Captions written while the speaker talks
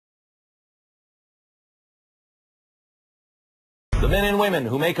The men and women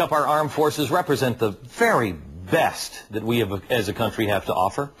who make up our armed forces represent the very best that we as a country have to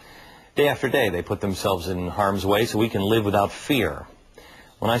offer. Day after day, they put themselves in harm's way so we can live without fear.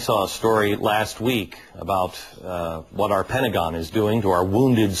 When I saw a story last week about what our Pentagon is doing to our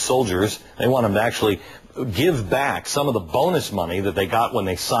wounded soldiers, they want them to actually give back some of the bonus money that they got when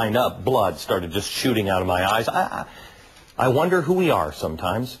they signed up. Blood started just shooting out of my eyes. I wonder who we are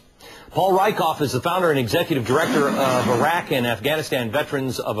sometimes. Paul Rieckhoff is the founder and executive director of Iraq and Afghanistan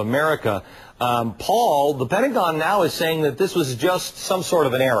Veterans of America. Paul, the Pentagon now is saying that this was just some sort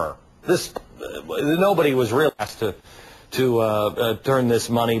of an error. Nobody was really asked to turn this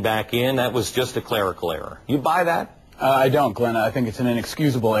money back in. That was just a clerical error. You buy that? I don't, Glenn. I think it's an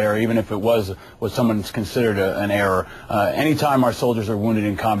inexcusable error, even if it was what someone's considered an error. Anytime our soldiers are wounded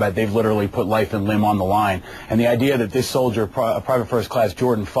in combat, they've literally put life and limb on the line. And the idea that this soldier, Private First Class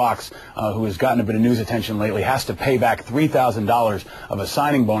Jordan Fox, who has gotten a bit of news attention lately, has to pay back $3,000 of a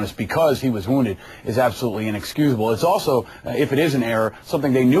signing bonus because he was wounded is absolutely inexcusable. It's also, if it is an error,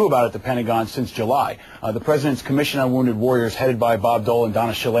 something they knew about at the Pentagon since July. The President's Commission on Wounded Warriors, headed by Bob Dole and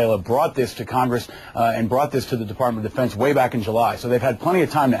Donna Shalala, brought this to Congress and brought this to the Department of Defense way back in July. So they've had plenty of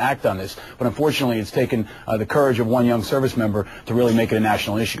time to act on this, but unfortunately it's taken the courage of one young service member to really make it a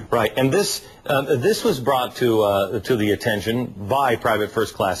national issue. Right, and this was brought to the attention by Private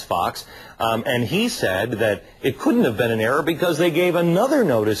First Class Fox, and he said that it couldn't have been an error because they gave another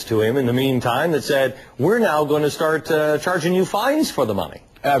notice to him in the meantime that said, we're now going to start charging you fines for the money.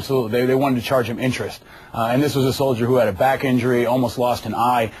 Absolutely. They wanted to charge him interest. And this was a soldier who had a back injury, almost lost an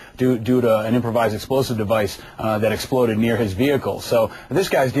eye due to an improvised explosive device that exploded near his vehicle. So this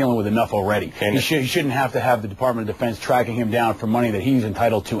guy's dealing with enough already. He shouldn't have to have the Department of Defense tracking him down for money that he's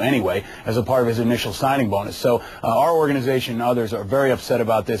entitled to anyway as a part of his initial signing bonus. So our organization and others are very upset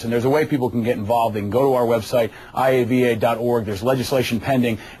about this, and there's a way people can get involved. They can go to our website, IAVA.org. There's legislation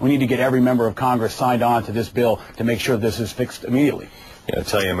pending. We need to get every member of Congress signed on to this bill to make sure this is fixed immediately. I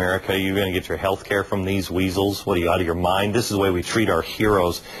tell you, America, you're going to get your health care from these weasels? What, are you out of your mind? This is the way we treat our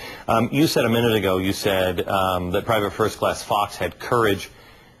heroes. You said a minute ago, you said that Private First Class Fox had courage.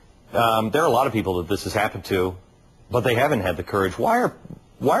 There are a lot of people that this has happened to, but they haven't had the courage. Why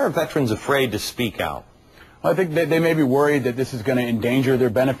are veterans afraid to speak out? I think they may be worried that this is going to endanger their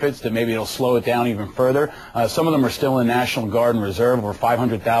benefits, that maybe it'll slow it down even further. Some of them are still in National Guard and Reserve. Over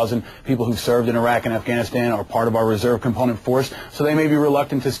 500,000 people who served in Iraq and Afghanistan are part of our reserve component force, so they may be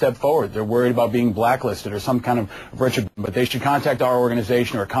reluctant to step forward. They're worried about being blacklisted or some kind of virtue, but they should contact our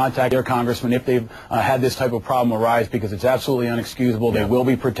organization or contact their congressman if they've had this type of problem arise, because it's absolutely unexcusable. They will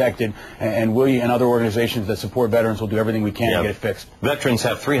be protected, and we and other organizations that support veterans will do everything we can to get it fixed. Veterans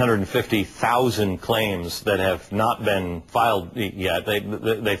have 350,000 claims that have not been filed yet.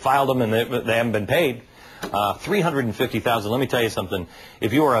 They filed them and they haven't been paid. 350,000. Let me tell you something.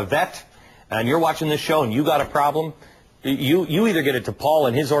 If you are a vet and you're watching this show and you got a problem, you either get it to Paul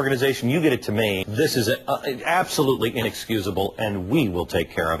and his organization, you get it to me. This is absolutely inexcusable, and we will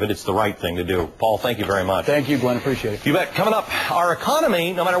take care of it. It's the right thing to do. Paul, thank you very much. Thank you, Glenn. Appreciate it. You bet. Coming up, our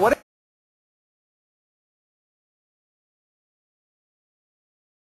economy, no matter what